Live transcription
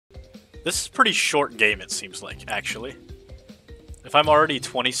This is a pretty short game, it seems like, actually. If I'm already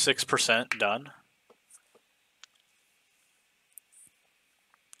 26% done.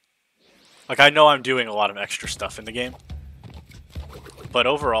 Like, I know I'm doing a lot of extra stuff in the game. But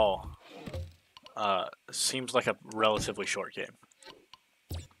overall, seems like a relatively short game.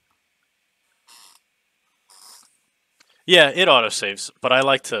 Yeah, it autosaves, but I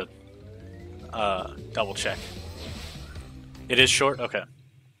like to double check. It is short? Okay.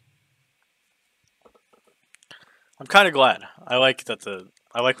 I'm kind of glad. I like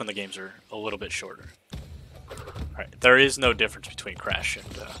when the games are a little bit shorter. Alright, there is no difference between Crash and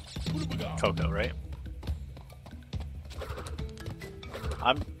Coco, right?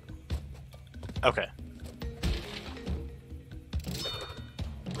 Okay.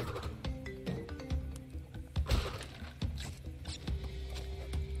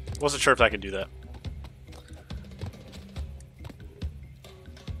 Wasn't sure if I could do that.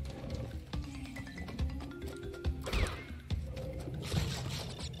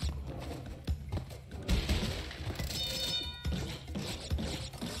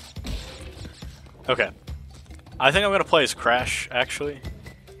 Okay. I think I'm gonna play as Crash, actually,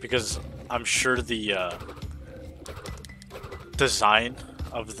 because I'm sure the design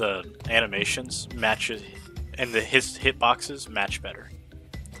of the animations matches, and his hitboxes match better.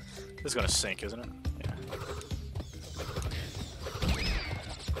 This is gonna sink, isn't it? Yeah.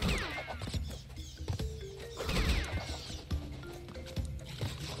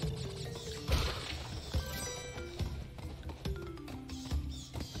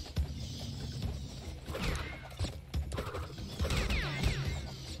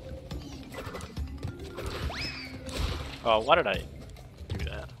 Oh, why did I do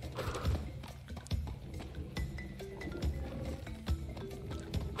that?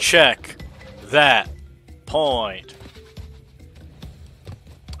 Check that point.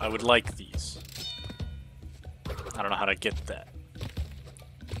 I would like these. I don't know how to get that.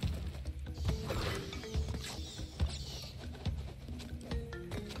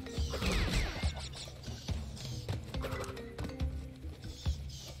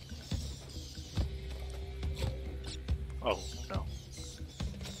 Oh, no.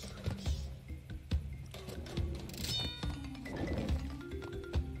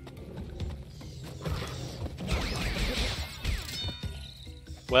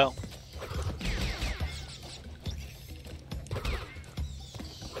 Well.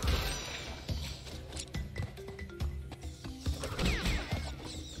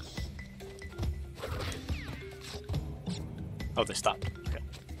 Oh, they stopped. Okay.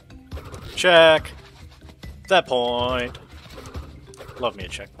 Check that point. Love me a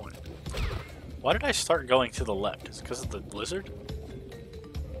checkpoint. Why did I start going to the left? Is it because of the lizard?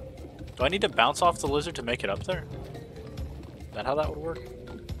 Do I need to bounce off the lizard to make it up there? Is that how that would work?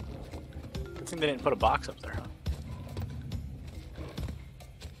 Good thing they didn't put a box up there, huh?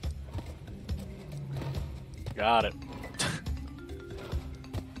 Got it.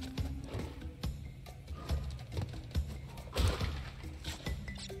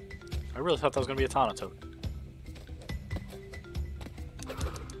 I really thought that was going to be a Tana token.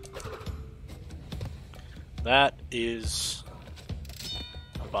 That is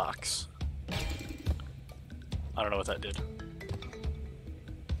a box. I don't know what that did.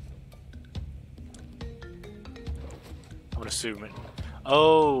 I'm gonna assume it.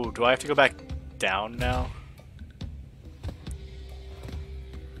 Oh, do I have to go back down now?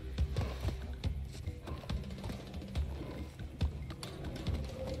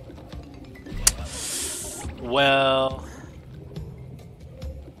 Well...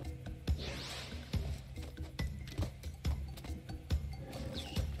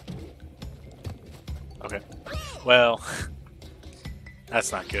 Okay. Well,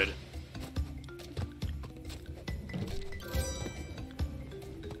 that's not good.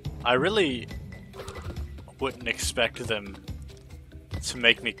 I really wouldn't expect them to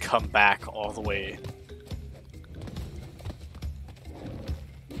make me come back all the way.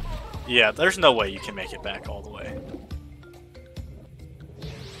 Yeah, there's no way you can make it back all the way.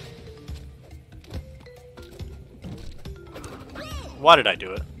 Why did I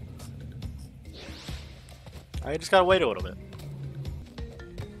do it? I just gotta wait a little bit.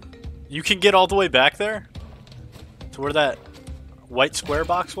 You can get all the way back there? To where that white square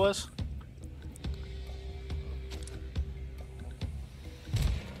box was?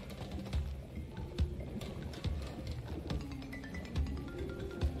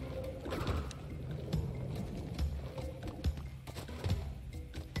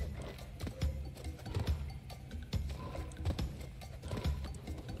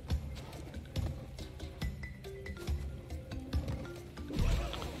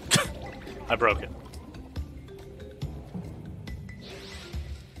 I broke it.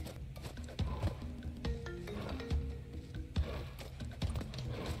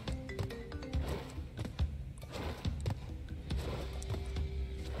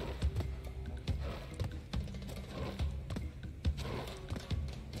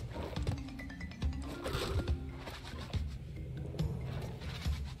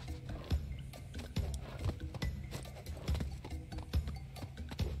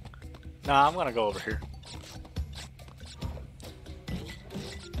 Nah, I'm gonna go over here.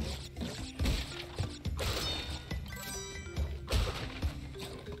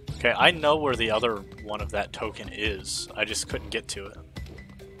 Okay, I know where the other one of that token is. I just couldn't get to it.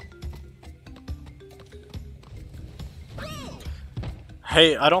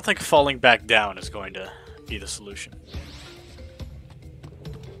 Hey, I don't think falling back down is going to be the solution.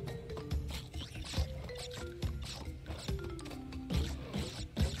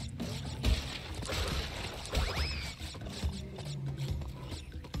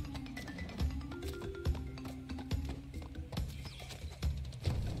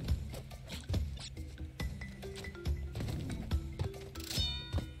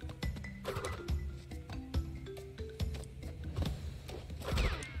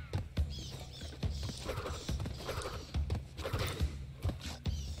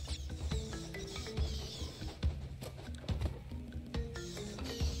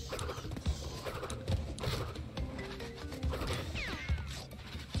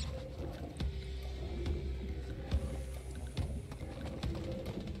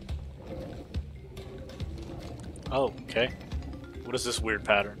 Oh, okay. What is this weird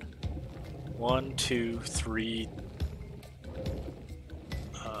pattern? 1, 2, 3.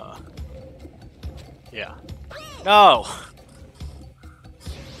 Yeah. No!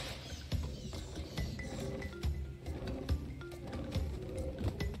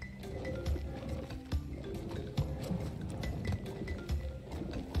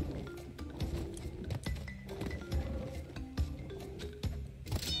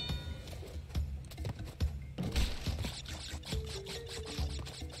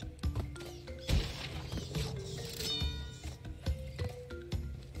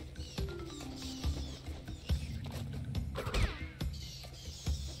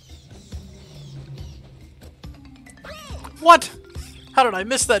 What? How did I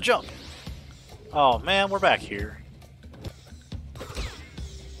miss that jump? Oh man, we're back here.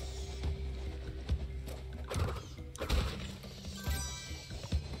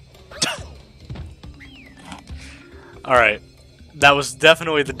 Alright. That was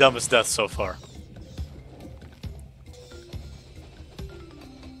definitely the dumbest death so far.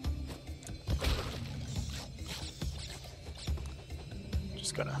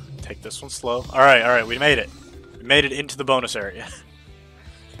 Just gonna take this one slow. Alright, alright, we made it. We made it into the bonus area.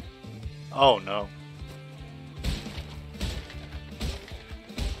 Oh no.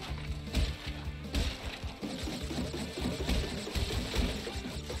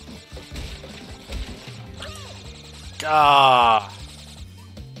 Ah!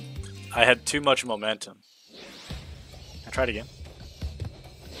 I had too much momentum. I tried again.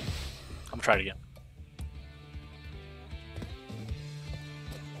 I'm gonna try it again.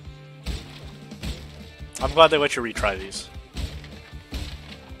 I'm glad they let you retry these.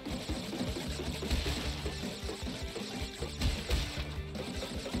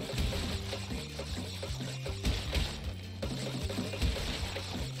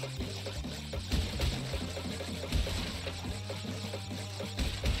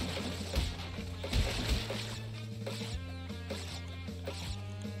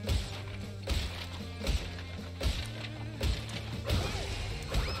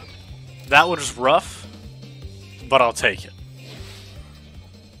 That was rough, but I'll take it.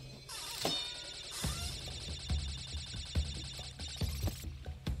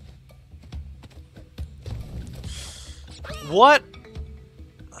 What?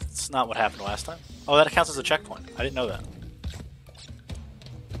 That's not what happened last time. Oh, that counts as a checkpoint. I didn't know that.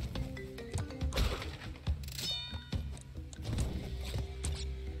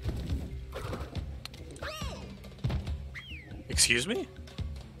 Excuse me?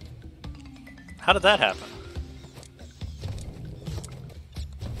 How did that happen?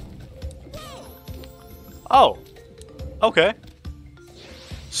 Oh. Okay.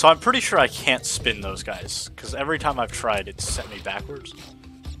 So I'm pretty sure I can't spin those guys, because every time I've tried, it's sent me backwards.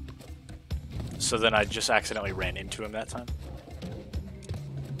 So then I just accidentally ran into him that time.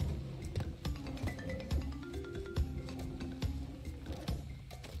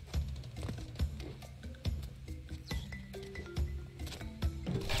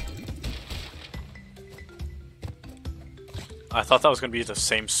 I thought that was going to be the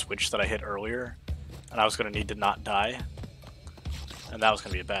same switch that I hit earlier, and I was going to need to not die, and that was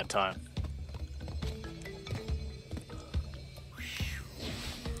going to be a bad time.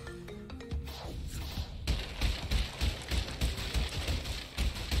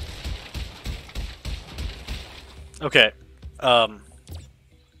 Okay,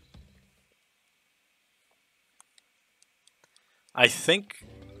 I think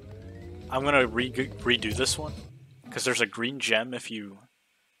I'm gonna redo this one, because there's a green gem if you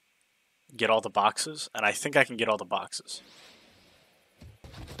get all the boxes, and I think I can get all the boxes.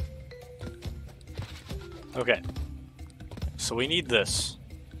 Okay, so we need this.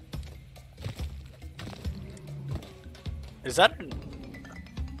 Is that an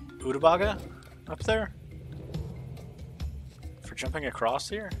Utabaga up there? For jumping across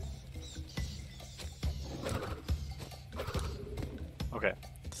here? Okay.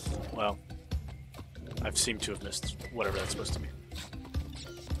 Well, I've seemed to have missed whatever that's supposed to be.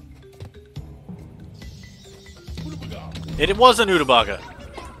 It was an Utabaga.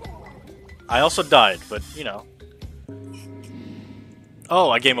 I also died, but, you know. Oh,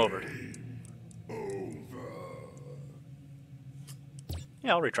 I game over.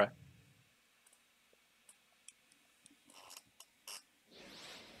 Yeah, I'll retry.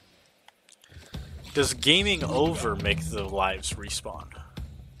 Does gaming over make the lives respawn?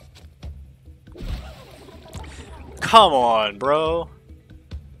 Come on, bro.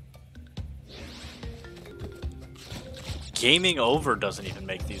 Gaming over doesn't even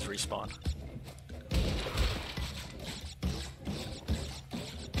make these respawn.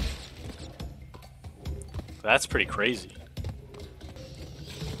 That's pretty crazy.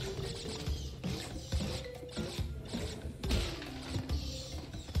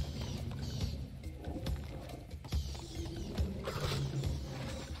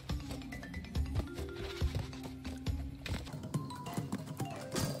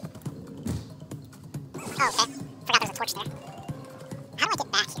 Oh, okay. Forgot there's a torch there. How do I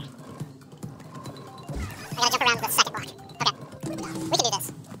get back here? I gotta jump around the second block. Okay. We can do this.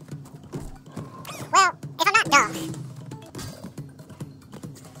 Well, if I'm not dumb.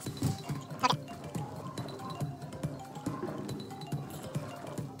 Okay.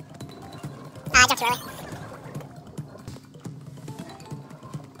 I jumped too early.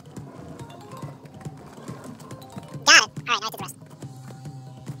 Got it. Alright, now I did the rest.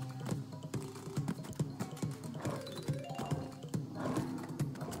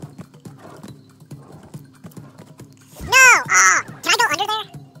 Can I go under there?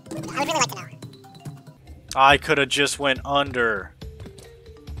 I would really like to know. I could have just went under.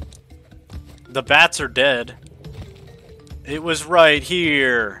 The bats are dead. It was right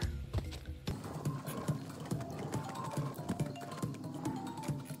here.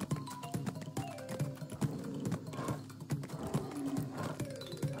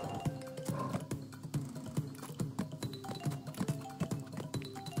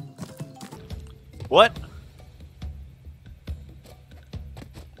 What?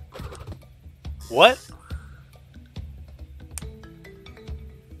 What?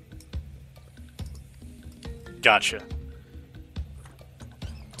 Gotcha.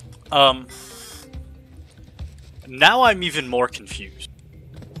 Now I'm even more confused.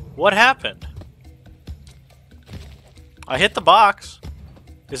 What happened? I hit the box.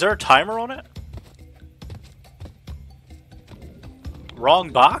 Is there a timer on it? Wrong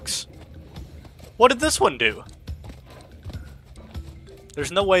box? What did this one do?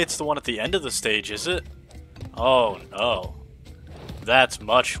 There's no way it's the one at the end of the stage, is it? Oh no. That's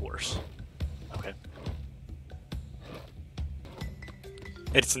much worse. Okay.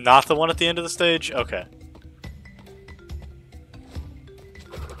 It's not the one at the end of the stage? Okay.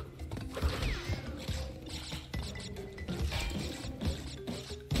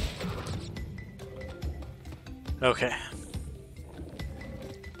 Okay.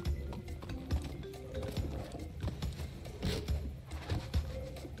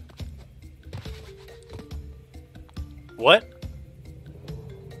 What?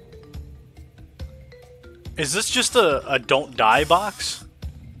 Is this just a don't die box?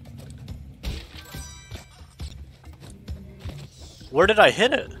 Where did I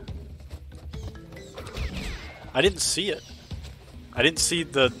hit it? I didn't see it. I didn't see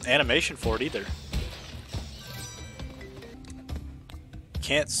the animation for it either.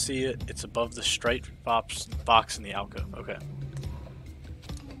 Can't see it. It's above the striped box in the alcove. Okay.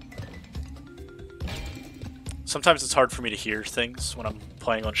 Sometimes it's hard for me to hear things when I'm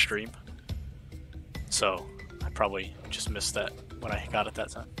playing on stream. So, I probably just missed that when I got it that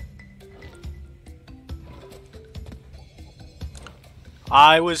time.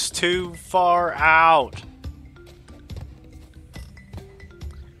 I was too far out.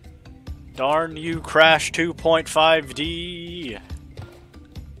 Darn you, Crash 2.5D.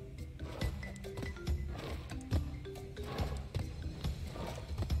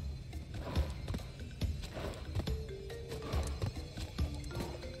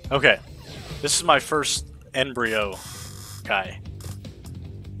 Okay, this is my first embryo guy.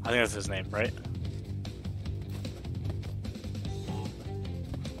 I think that's his name, right?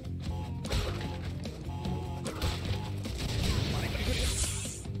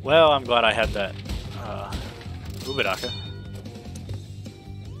 Well, I'm glad I had that Ubadaka.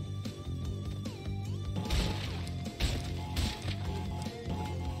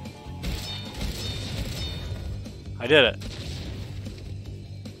 I did it.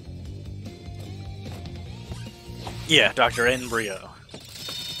 Yeah, Dr. Embryo.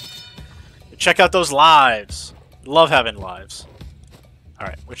 Check out those lives. Love having lives.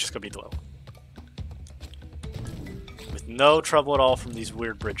 Alright, which is gonna be the level. With no trouble at all from these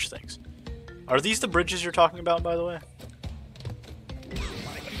weird bridge things. Are these the bridges you're talking about, by the way?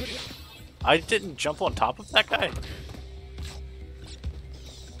 I didn't jump on top of that guy.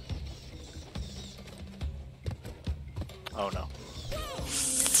 Oh no.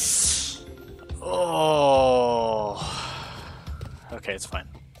 Oh. Okay, it's fine.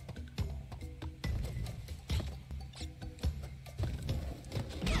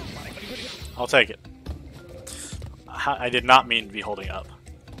 I'll take it. I did not mean to be holding up.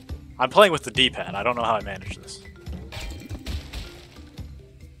 I'm playing with the D-pad. I don't know how I managed this.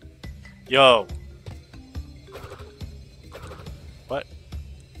 Yo. What?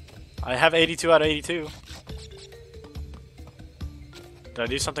 I have 82 out of 82. Did I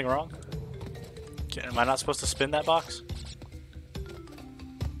do something wrong? Am I not supposed to spin that box?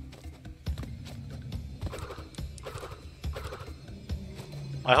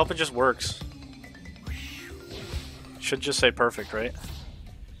 I hope it just works. Should just say perfect, right?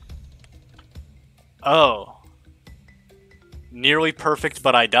 Oh. Nearly perfect,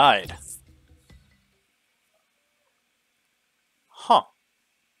 but I died. Huh.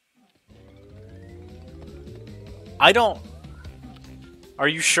 I don't... Are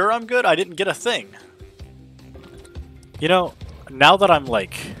you sure I'm good? I didn't get a thing. You know, now that I'm,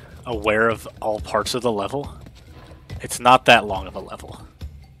 like, aware of all parts of the level, it's not that long of a level.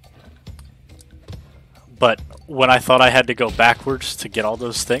 But when I thought I had to go backwards to get all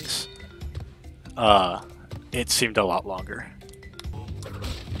those things, it seemed a lot longer.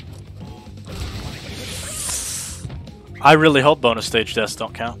 I really hope bonus stage deaths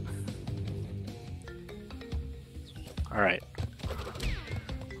don't count. Alright.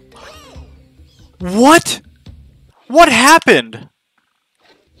 What? What happened?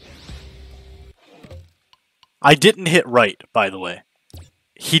 I didn't hit right, by the way.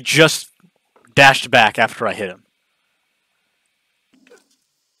 He just dashed back after I hit him.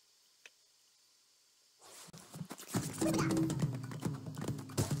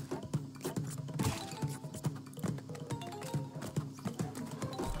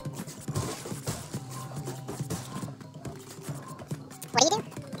 What do you do?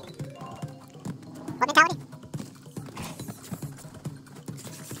 What mentality?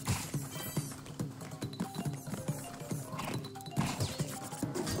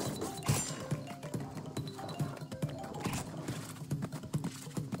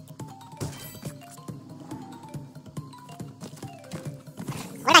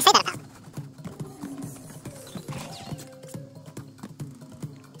 What did I say that about?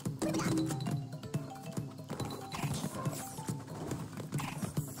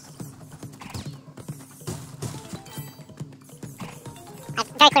 I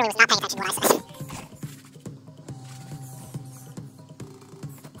very clearly was not paying attention to what I said.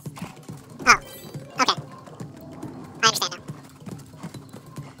 Oh, okay. I understand now.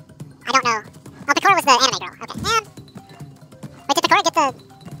 I don't know. Oh, Picora was the anime girl. Okay. Wait, did Picora get the,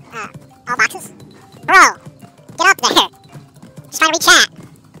 all boxes? Bro, get up there. Just trying to read chat.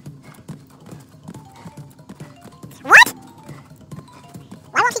 What?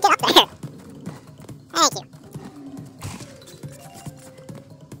 Why won't he get up there? Thank you.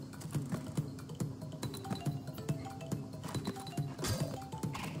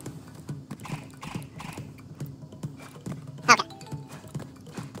 Okay.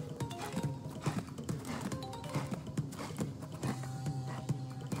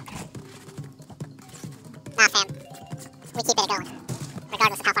 Nah, fam. We keep it going,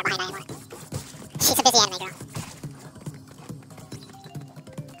 regardless of how far behind I am. She's a busy anime girl.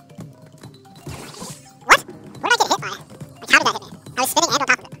 What? Where did I get hit by? Like, how did that hit me? I was spinning and on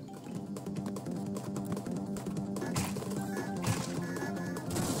top of it.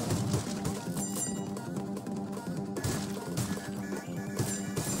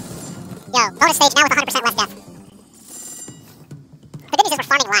 go. Bonus stage now with 100% less death. The good news is we're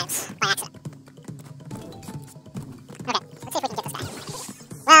farming lives by accident. Okay, let's see if we can get this guy.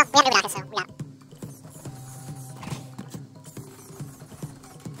 Well, we have Nubadaka, so we got it.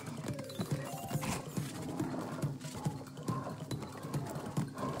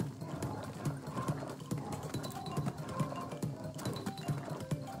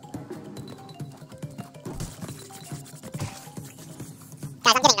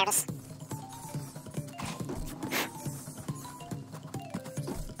 Guys, I'm getting nervous.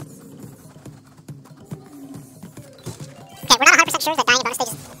 Okay, we're not 100% sure that dying in bonus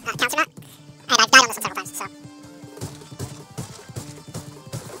stages counts or not. And I've died on this one several times, so.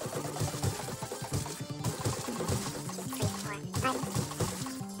 Three, four, five.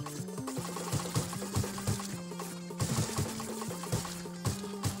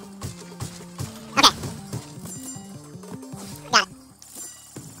 Okay. Got it.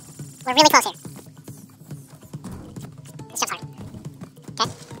 We're really close here. This jump's hard. Okay.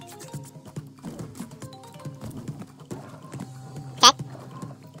 Okay.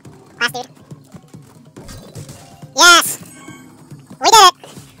 Last dude. Yes! We did it!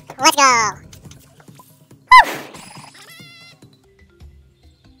 Let's go! Whew.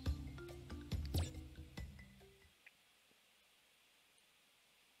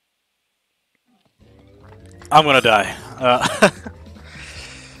 I'm gonna die.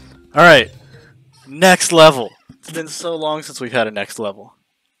 Alright. Next level. It's been so long since we've had a next level.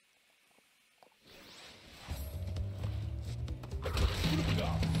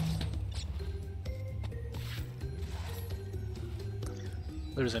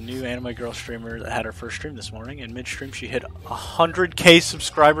 There's a new anime girl streamer that had her first stream this morning, and mid-stream she hit 100k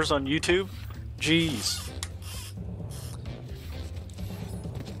subscribers on YouTube. Jeez.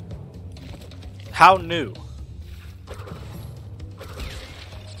 How new?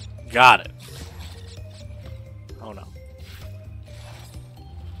 Got it. Oh no.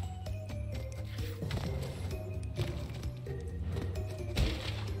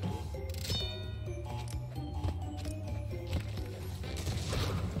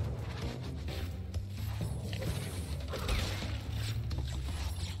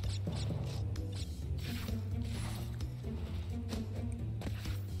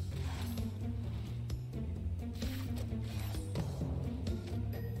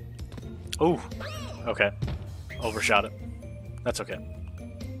 Ooh, okay. Overshot it. That's okay.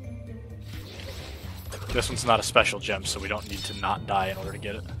 This one's not a special gem, so we don't need to not die in order to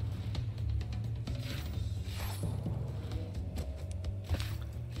get it.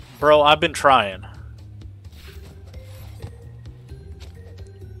 Bro, I've been trying.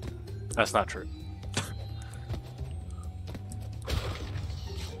 That's not true.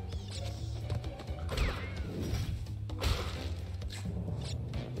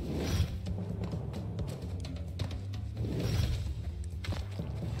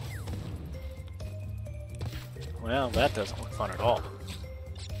 Well, that doesn't look fun at all.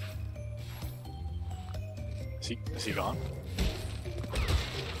 Is he gone?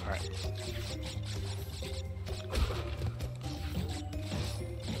 Alright.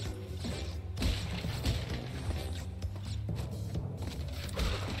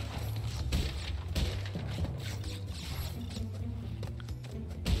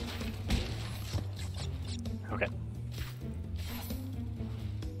 Okay.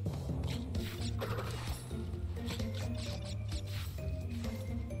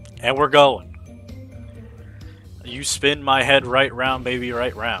 And we're going. You spin my head right round, baby,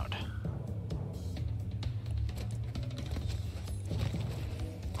 right round.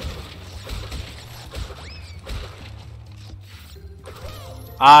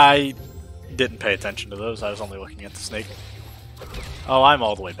 I didn't pay attention to those. I was only looking at the snake. Oh, I'm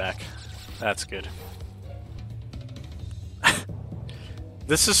all the way back. That's good.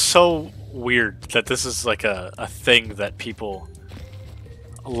 This is so weird that this is like a thing that people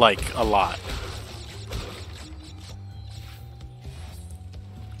like a lot.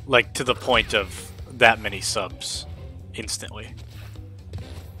 Like to the point of that many subs instantly.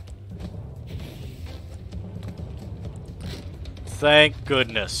 Thank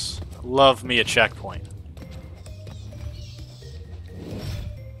goodness. Love me a checkpoint.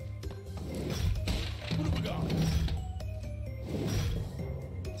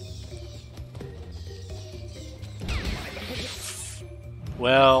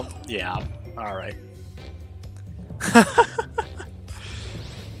 Well, yeah, alright.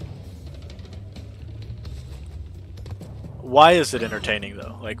 Why is it entertaining,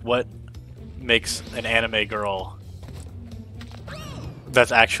 though? Like, what makes an anime girl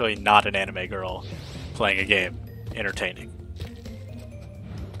that's actually not an anime girl playing a game entertaining?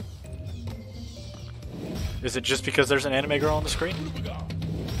 Is it just because there's an anime girl on the screen?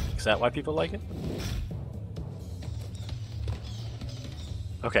 Is that why people like it?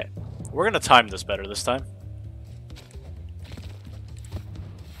 Okay, we're gonna time this better this time.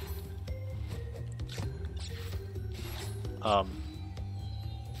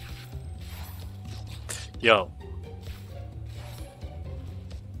 Yo.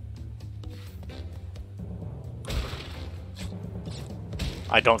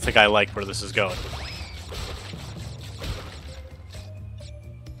 I don't think I like where this is going.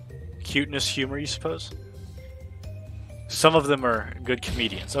 Cuteness humor, you suppose? Some of them are good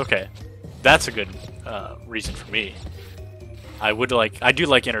comedians. Okay, that's a good reason for me. I do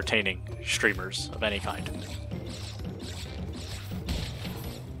like entertaining streamers of any kind.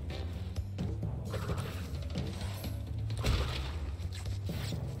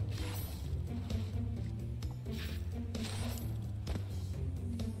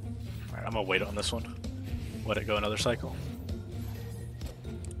 Alright, I'm gonna wait on this one. Let it go another cycle.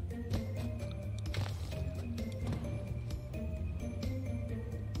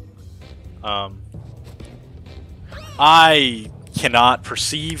 I cannot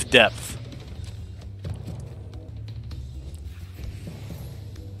perceive depth.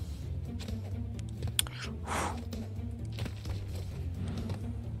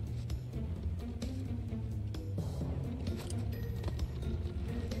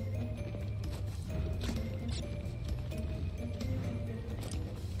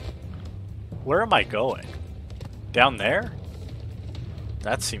 Where am I going? Down there?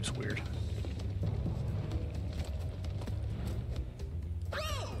 That seems weird.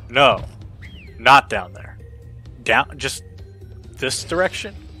 No, not down there. Down, just this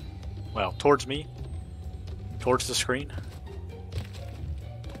direction? Well, towards me. Towards the screen.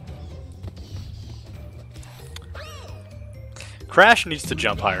 Crash needs to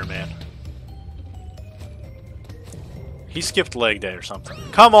jump higher, man. He skipped leg day or something.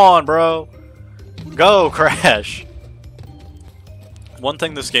 Come on, bro! Go, Crash! One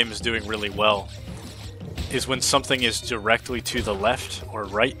thing this game is doing really well is when something is directly to the left or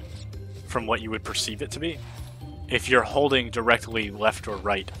right from what you would perceive it to be. If you're holding directly left or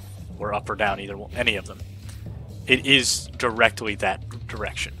right, or up or down, any of them, it is directly that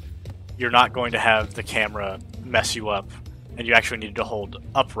direction. You're not going to have the camera mess you up, and you actually need to hold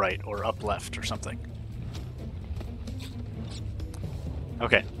upright or up left or something.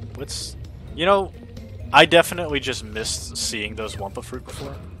 Okay, let's... You know, I definitely just missed seeing those Wumpa Fruit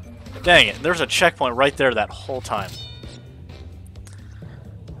before. Dang it, there's a checkpoint right there that whole time.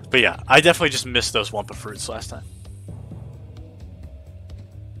 But yeah, I definitely just missed those Wumpa Fruits last time.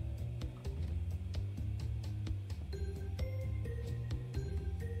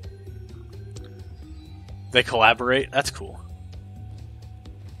 They collaborate? That's cool.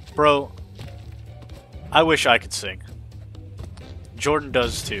 Bro, I wish I could sing. Jordan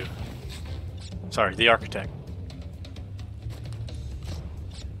does too. Sorry, the architect.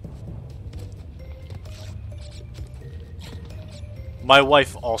 My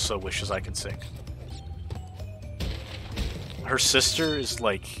wife also wishes I could sing. Her sister is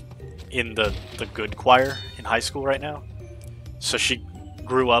like in the good choir in high school right now. So she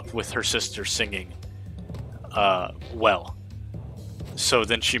grew up with her sister singing well. So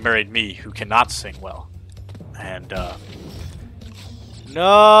then she married me, who cannot sing well. And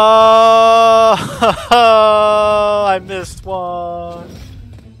no, I missed one.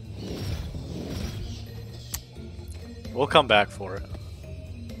 We'll come back for it.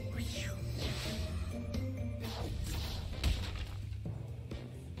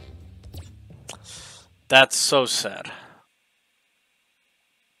 That's so sad.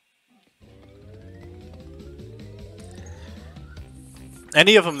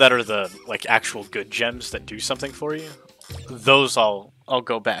 Any of them that are the like actual good gems that do something for you, those I'll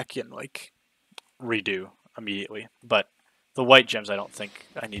go back and like redo immediately. But the white gems I don't think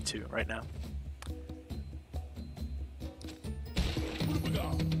I need to right now.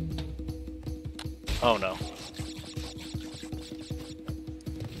 Oh no.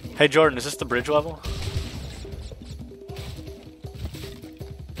 Hey Jordan, is this the bridge level?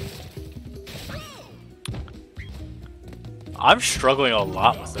 I'm struggling a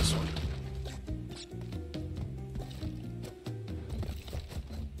lot with this one.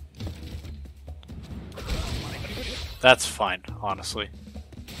 That's fine, honestly.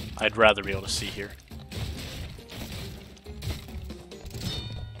 I'd rather be able to see here.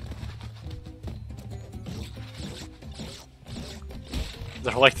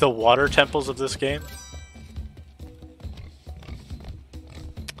 They're like the water temples of this game.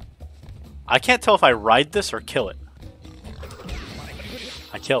 I can't tell if I ride this or kill it.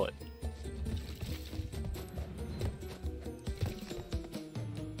 I kill it.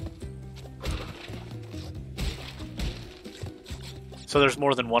 So there's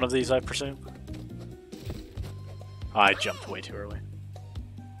more than one of these, I presume? Oh, I jumped way too early.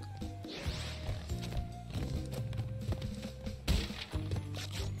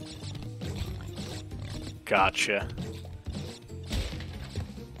 Gotcha.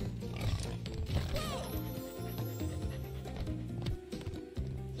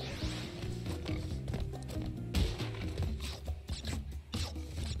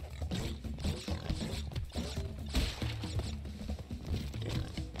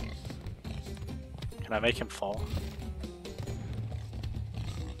 Can I make him fall?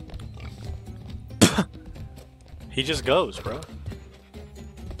 He just goes, bro.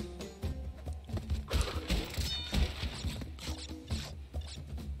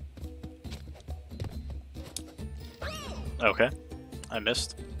 Okay. I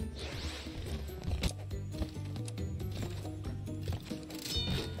missed.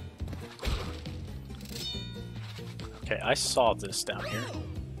 Okay, I saw this down here.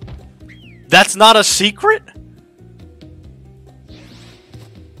 That's not a secret?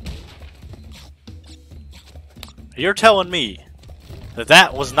 You're telling me that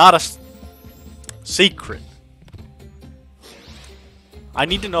that was not a secret? I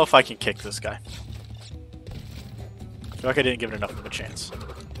need to know if I can kick this guy. I feel like I didn't give it enough of a chance.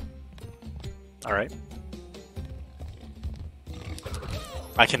 Alright.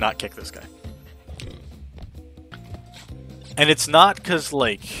 I cannot kick this guy. And it's not because,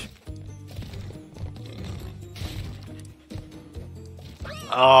 like...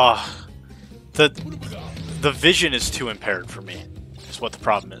 The vision is too impaired for me, is what the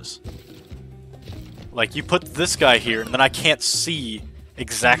problem is. Like, you put this guy here, and then I can't see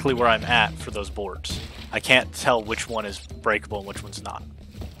exactly where I'm at for those boards. I can't tell which one is breakable and which one's not.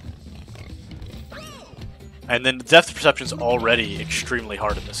 And then the depth perception is already extremely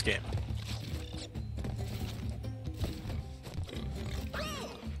hard in this game.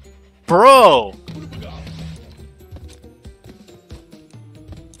 Bro!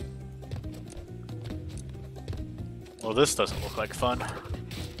 Well, this doesn't look like fun.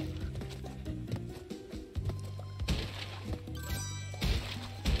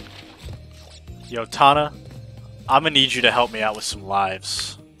 Yo, Tana, I'm gonna need you to help me out with some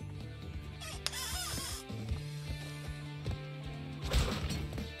lives.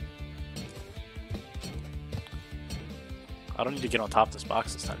 I don't need to get on top of this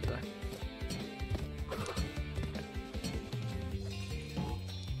box this time, do I?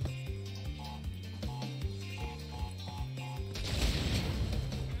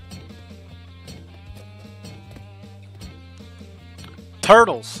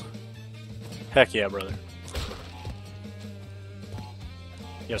 Turtles! Heck yeah, brother.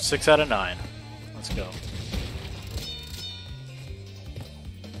 Yo, 6 out of 9. Let's go.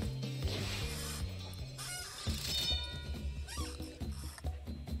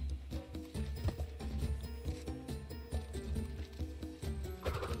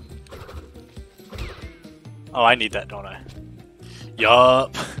 Oh, I need that, don't I?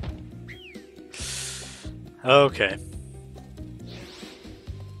 Yup. Okay.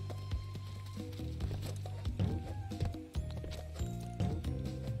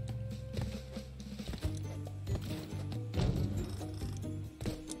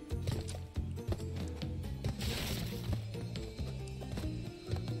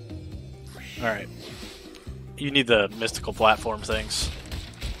 Alright. You need the mystical platform things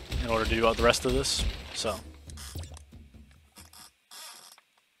in order to do all the rest of this, so.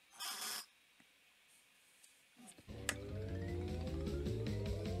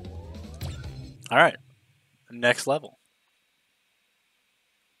 Alright. Next level.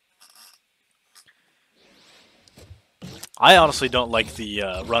 I honestly don't like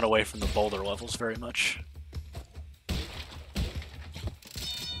the run away from the boulder levels very much.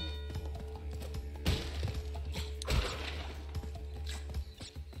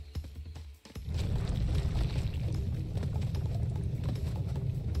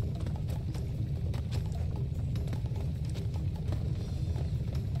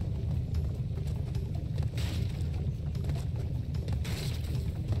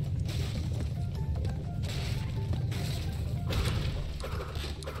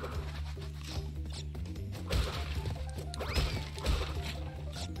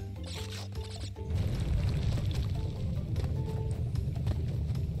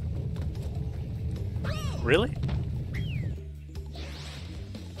 Really?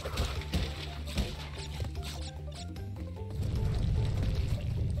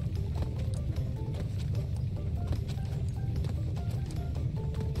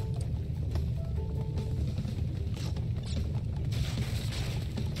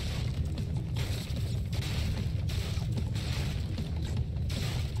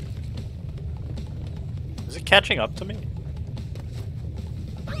 catching up to me?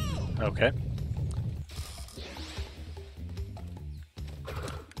 Okay.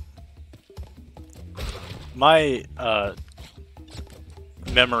 My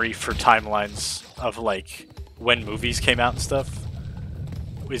memory for timelines of like when movies came out and stuff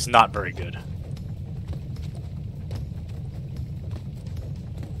is not very good.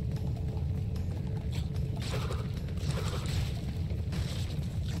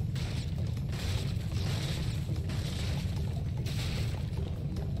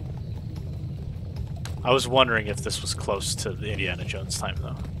 I was wondering if this was close to the Indiana Jones time,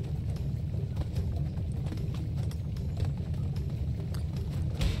 though.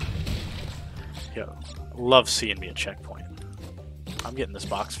 Yo, love seeing me at checkpoint. I'm getting this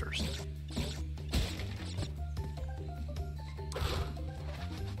box first.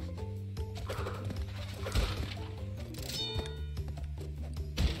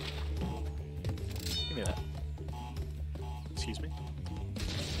 Give me that. Excuse me.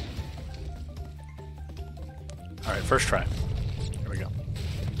 Alright, first try. Here we go.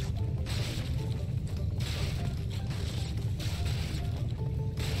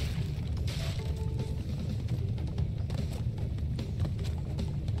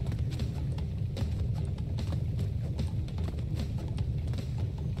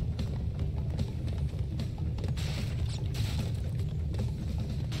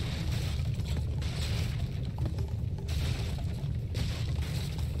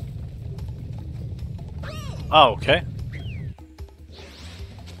 Oh, okay.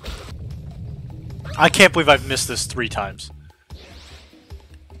 I can't believe I've missed this 3 times.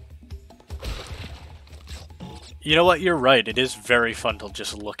 You know what? You're right. It is very fun to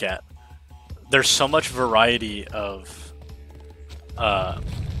just look at. There's so much variety of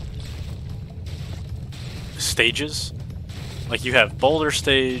stages. Like you have boulder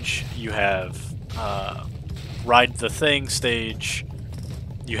stage, you have ride the thing stage,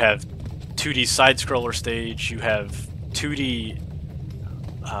 you have 2D side-scroller stage, you have 2D,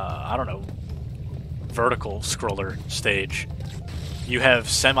 I don't know, vertical scroller stage, you have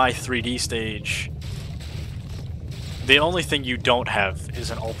semi-3D stage. The only thing you don't have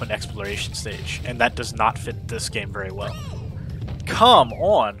is an open exploration stage, and that does not fit this game very well. Come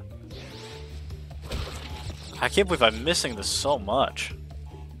on! I can't believe I'm missing this so much.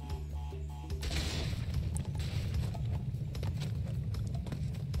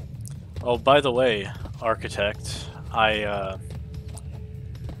 Oh, by the way, Architect, I've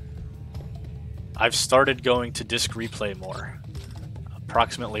started going to disc replay more,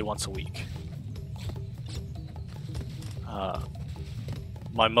 approximately once a week.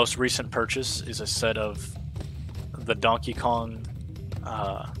 My most recent purchase is a set of the Donkey Kong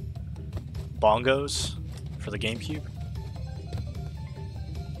bongos for the GameCube.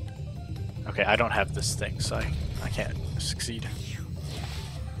 Okay, I don't have this thing, so I can't succeed.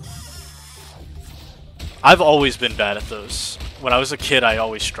 I've always been bad at those. When I was a kid, I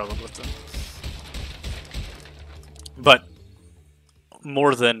always struggled with them. But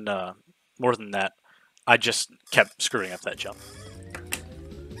more than that, I just kept screwing up that jump.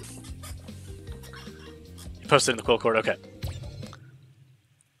 You posted in the QWIL cord? Okay.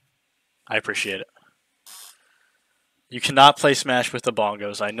 I appreciate it. You cannot play Smash with the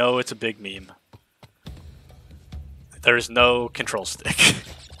bongos. I know it's a big meme. There is no control stick.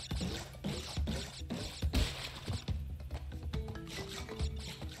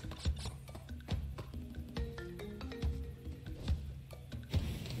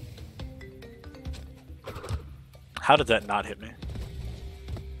 How did that not hit me?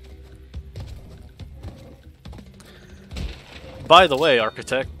 By the way,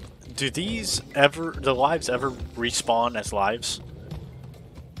 Architect, do the lives ever respawn as lives?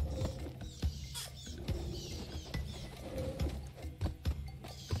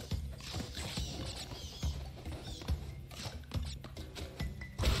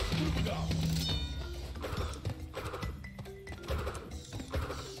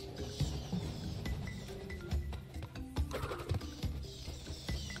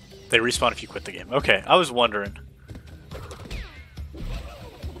 They respawn if you quit the game. Okay, I was wondering.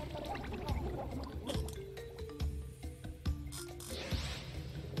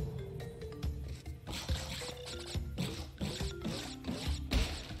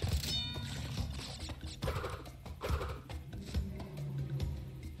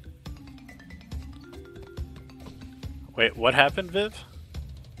 Wait, what happened, Viv?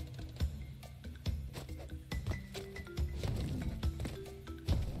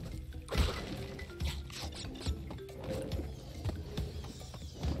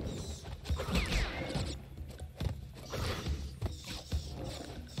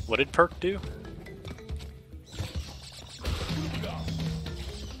 What did Perk do?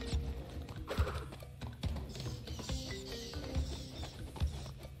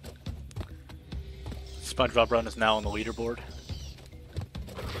 SpongeBob Run is now on the leaderboard.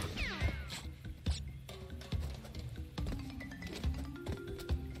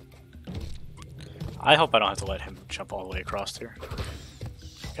 I hope I don't have to let him jump all the way across here.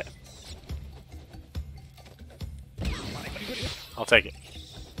 Okay. I'll take it.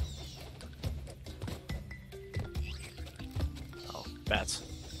 Oh, bats.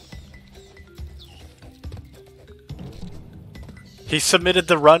 He submitted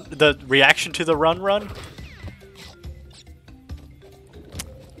the reaction to the run.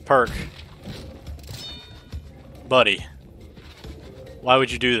 Perk. Buddy. Why would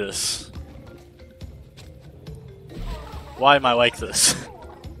you do this? Why am I like this?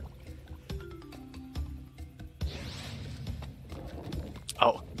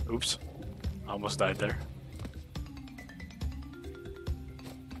 Oh, oops. I almost died there.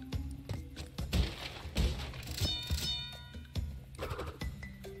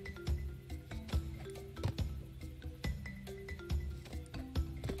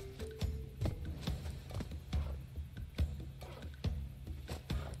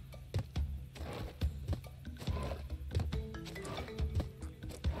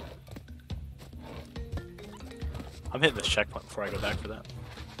 I'm hitting this checkpoint before I go back for that.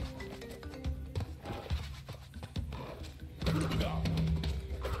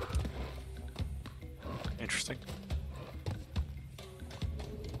 Interesting.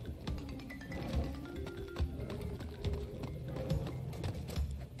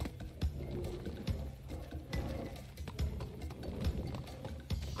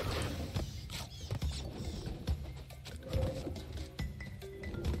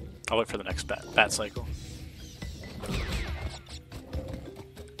 I'll wait for the next bat cycle.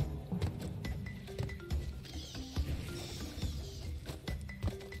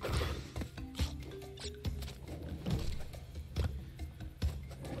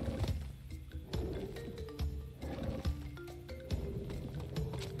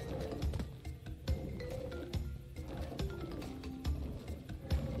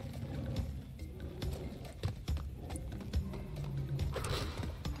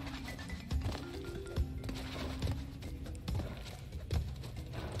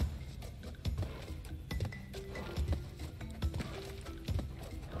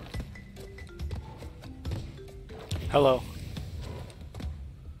 Hello.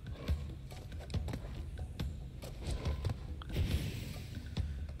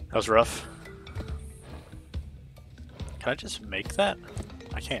 That was rough. Can I just make that?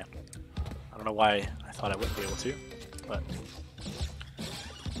 I can't. I don't know why I thought I wouldn't be able to, but...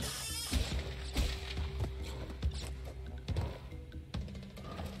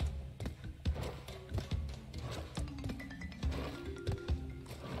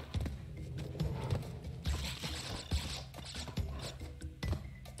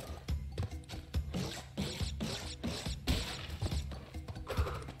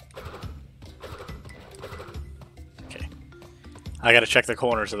 I gotta check the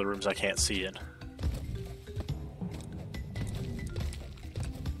corners of the rooms I can't see in.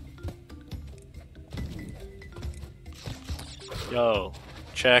 Yo,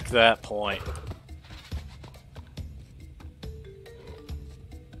 check that point.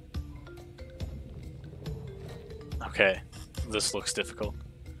 Okay, this looks difficult.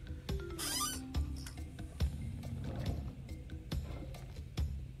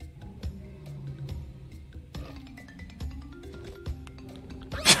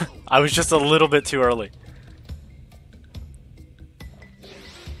 I was just a little bit too early.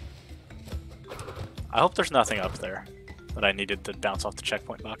 I hope there's nothing up there that I needed to bounce off the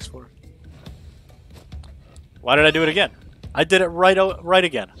checkpoint box for. Why did I do it again? I did it right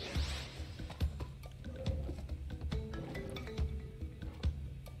again.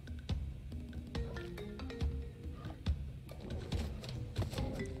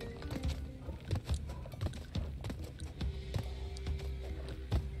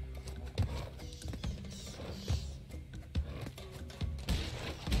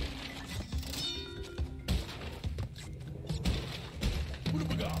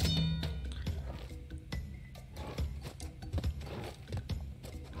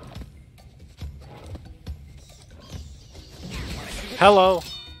 Hello.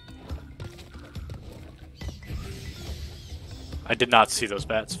 I did not see those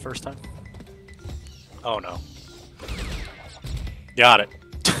bats first time. Oh no. Got it.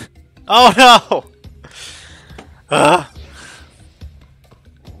 Oh no!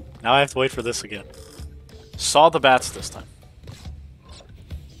 Now I have to wait for this again. Saw the bats this time.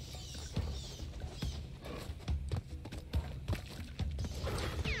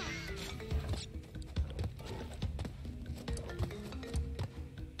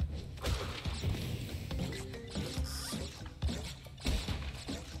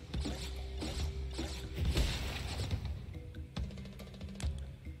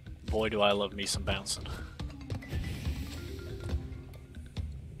 boy, do I love me some bouncing.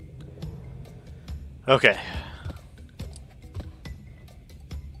 Okay.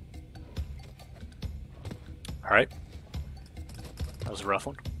 Alright. That was a rough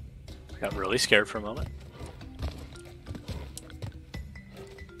one. I got really scared for a moment.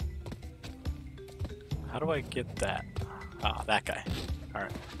 How do I get that? Ah, that guy.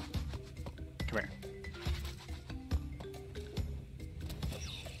 Alright. Come here.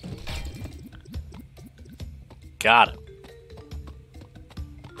 Got him.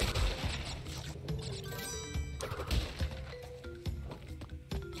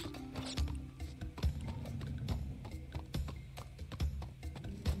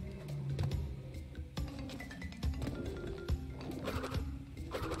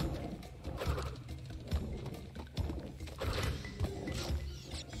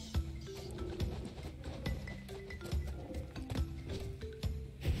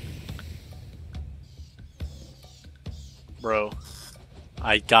 Bro,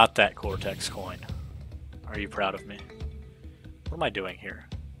 I got that Cortex coin. Are you proud of me? What am I doing here?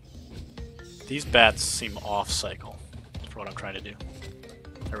 These bats seem off-cycle for what I'm trying to do.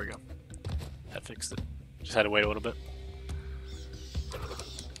 There we go. That fixed it. Just had to wait a little bit.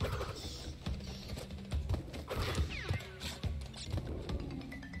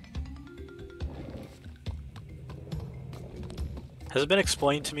 Has it been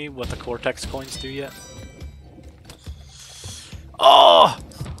explained to me what the Cortex coins do yet? Oh!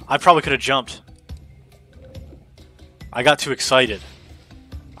 I probably could have jumped. I got too excited.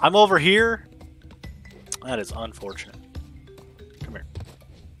 I'm over here? That is unfortunate. Come here.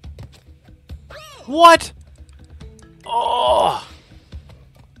 What? Oh!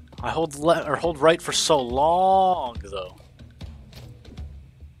 I hold left or hold right for so long though.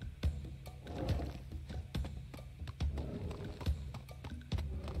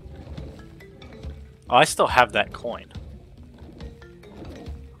 Oh, I still have that coin.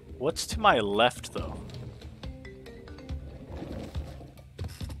 What's to my left, though?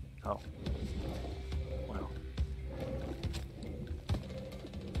 Oh. Well.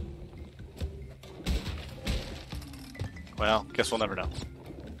 Well, guess we'll never know.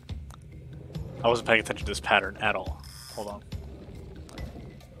 I wasn't paying attention to this pattern at all. Hold on.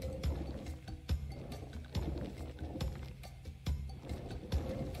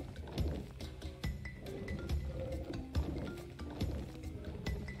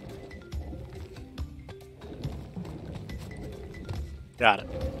 Got it.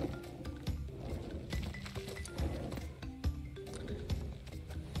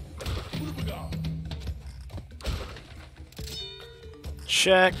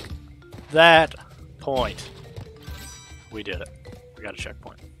 Check that point. We did it. We got a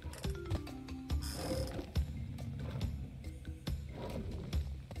checkpoint.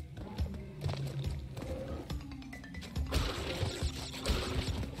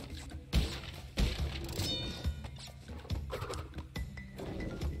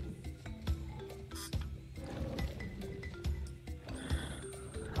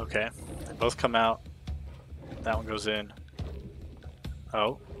 Okay, they both come out. That one goes in.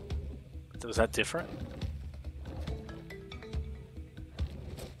 Oh, was that different?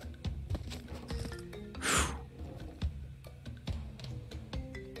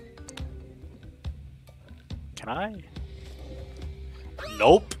 Can I?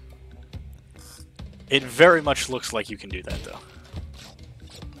 Nope. It very much looks like you can do that, though.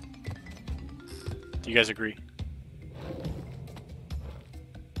 Do you guys agree?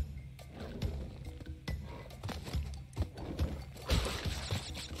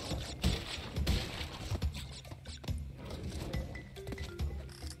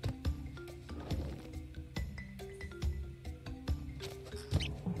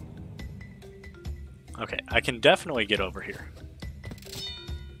 Okay, I can definitely get over here.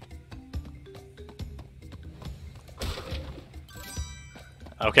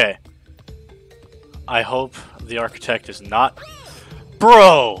 Okay. I hope the architect is not...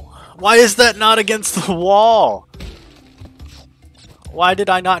 Bro! Why is that not against the wall? Why did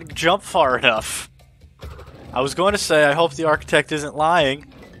I not jump far enough? I was going to say I hope the architect isn't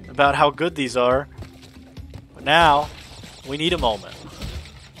lying about how good these are. But now, we need a moment.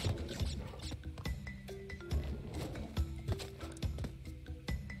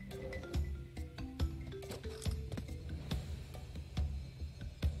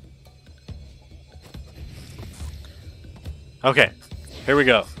 Okay, here we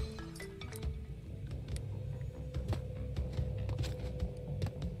go.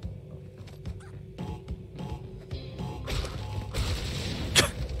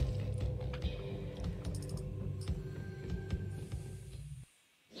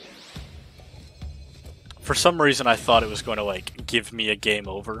 For some reason, I thought it was going to, like, give me a game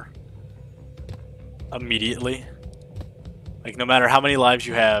over immediately. Like, no matter how many lives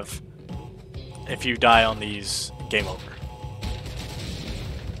you have, if you die on these, game over.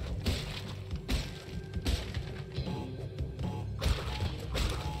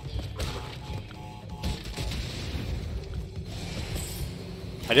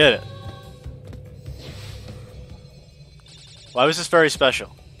 I did it. Why was this very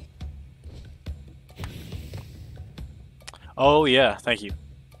special? Oh yeah, thank you.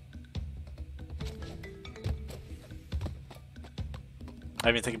 I didn't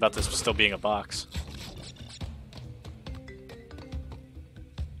even think about this still being a box.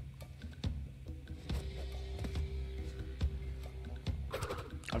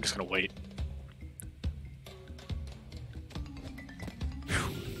 I'm just gonna wait.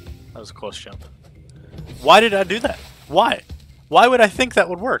 Whew. That was a close jump. Why did I do that? Why? Why would I think that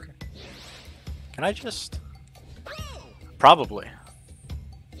would work? Can I just... Probably.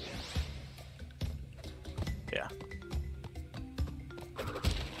 Yeah. You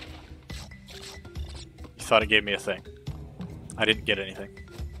thought it gave me a thing. I didn't get anything.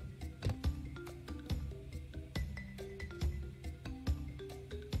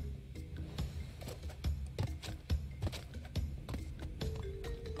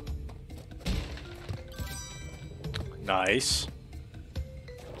 Nice.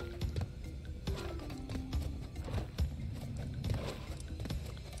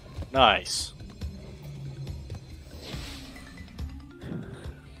 Nice.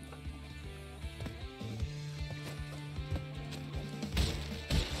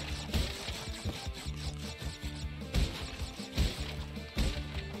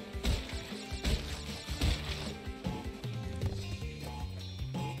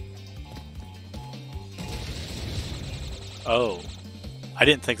 Oh, I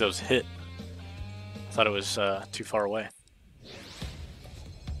didn't think those hit. I thought it was too far away.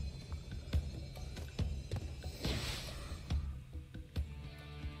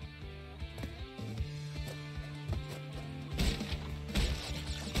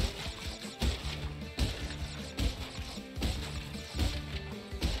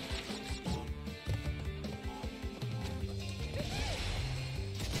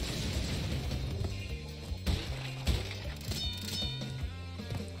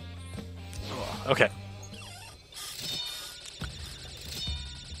 Okay.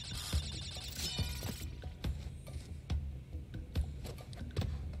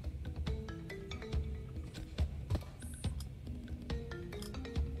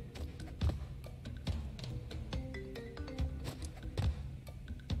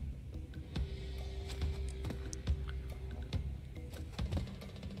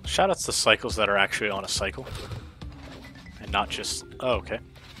 Shoutouts to cycles that are actually on a cycle. And not just... Oh, okay.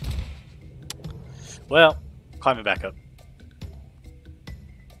 Well, climbing back up.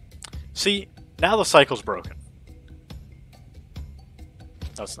 See, now the cycle's broken.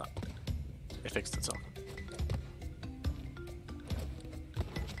 No, it's not. It fixed itself.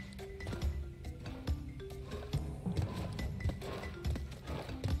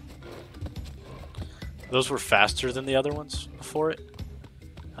 Those were faster than the other ones before it,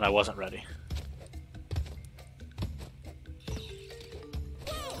 and I wasn't ready.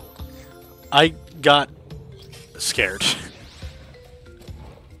 I got scared.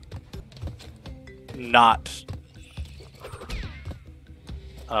 Not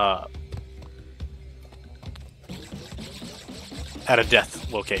at a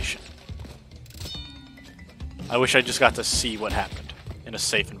death location. I wish I just got to see what happened in a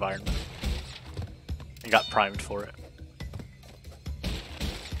safe environment and got primed for it.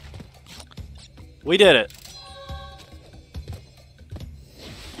 We did it.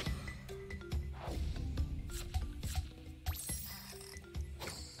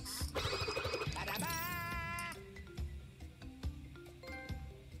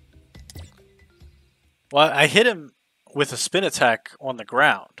 Well, I hit him with a spin attack on the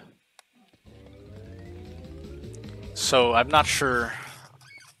ground. So I'm not sure.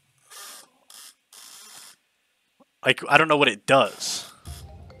 Like, I don't know what it does.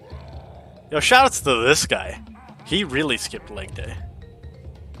 Yo, shoutouts to this guy. He really skipped leg day.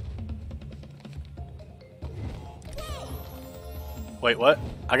 Wait, what?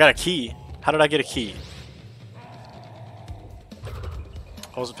 I got a key. How did I get a key?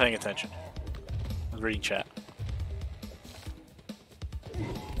 I wasn't paying attention. I was reading chat.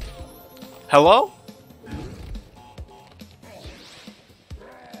 Hello?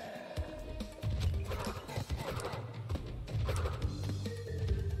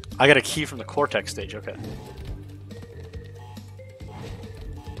 I got a key from the Cortex stage, okay.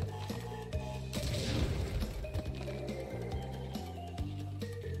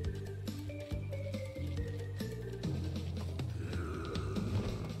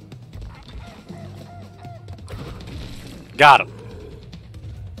 Got him.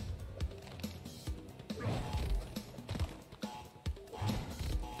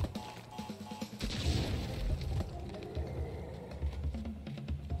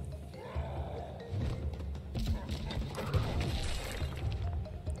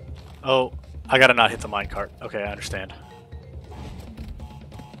 Oh, I gotta not hit the minecart. Okay, I understand.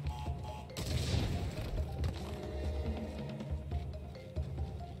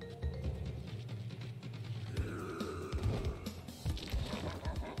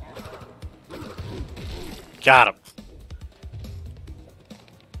 Got him.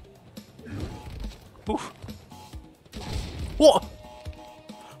 Oof. What?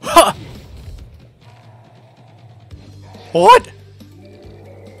 Ha! What?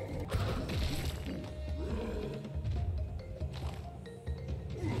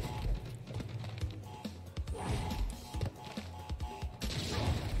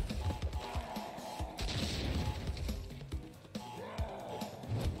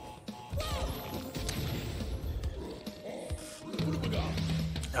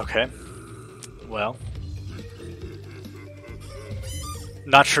 Okay. Well.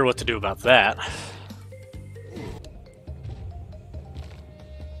 Not sure what to do about that.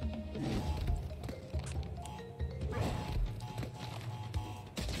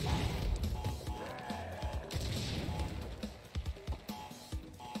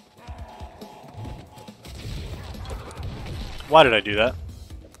 Why did I do that?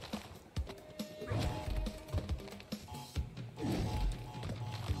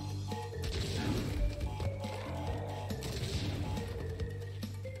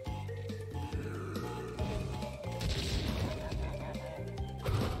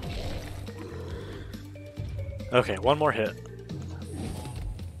 Okay, one more hit.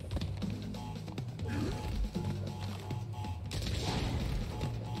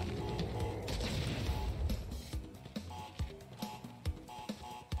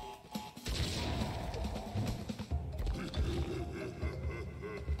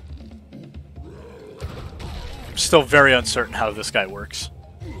 I'm still very uncertain how this guy works.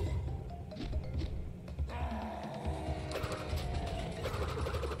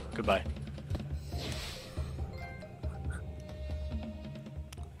 Goodbye.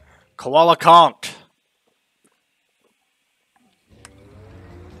 Koala conked.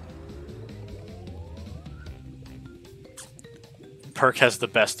 Perk has the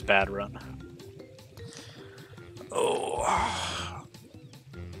best bad run. Oh.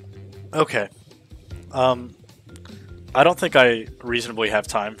 Okay. I don't think I reasonably have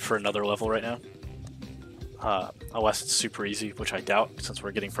time for another level right now. Unless it's super easy, which I doubt since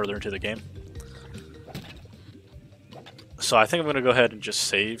we're getting further into the game. So I think I'm going to go ahead and just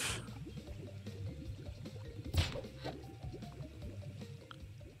save.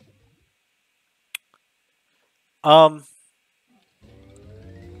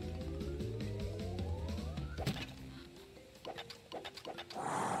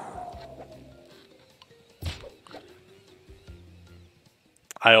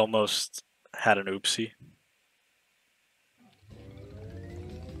 I almost had an oopsie.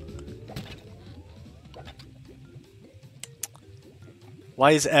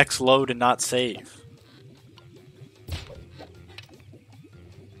 Why is X load and not save?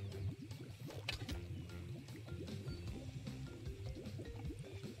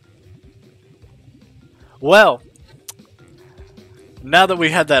 Well, now that we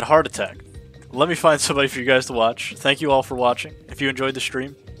had that heart attack, let me find somebody for you guys to watch. Thank you all for watching. If you enjoyed the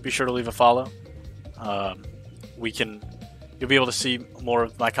stream, be sure to leave a follow. You'll be able to see more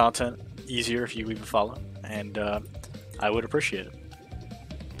of my content easier if you leave a follow, and I would appreciate it.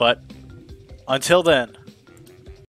 But until then,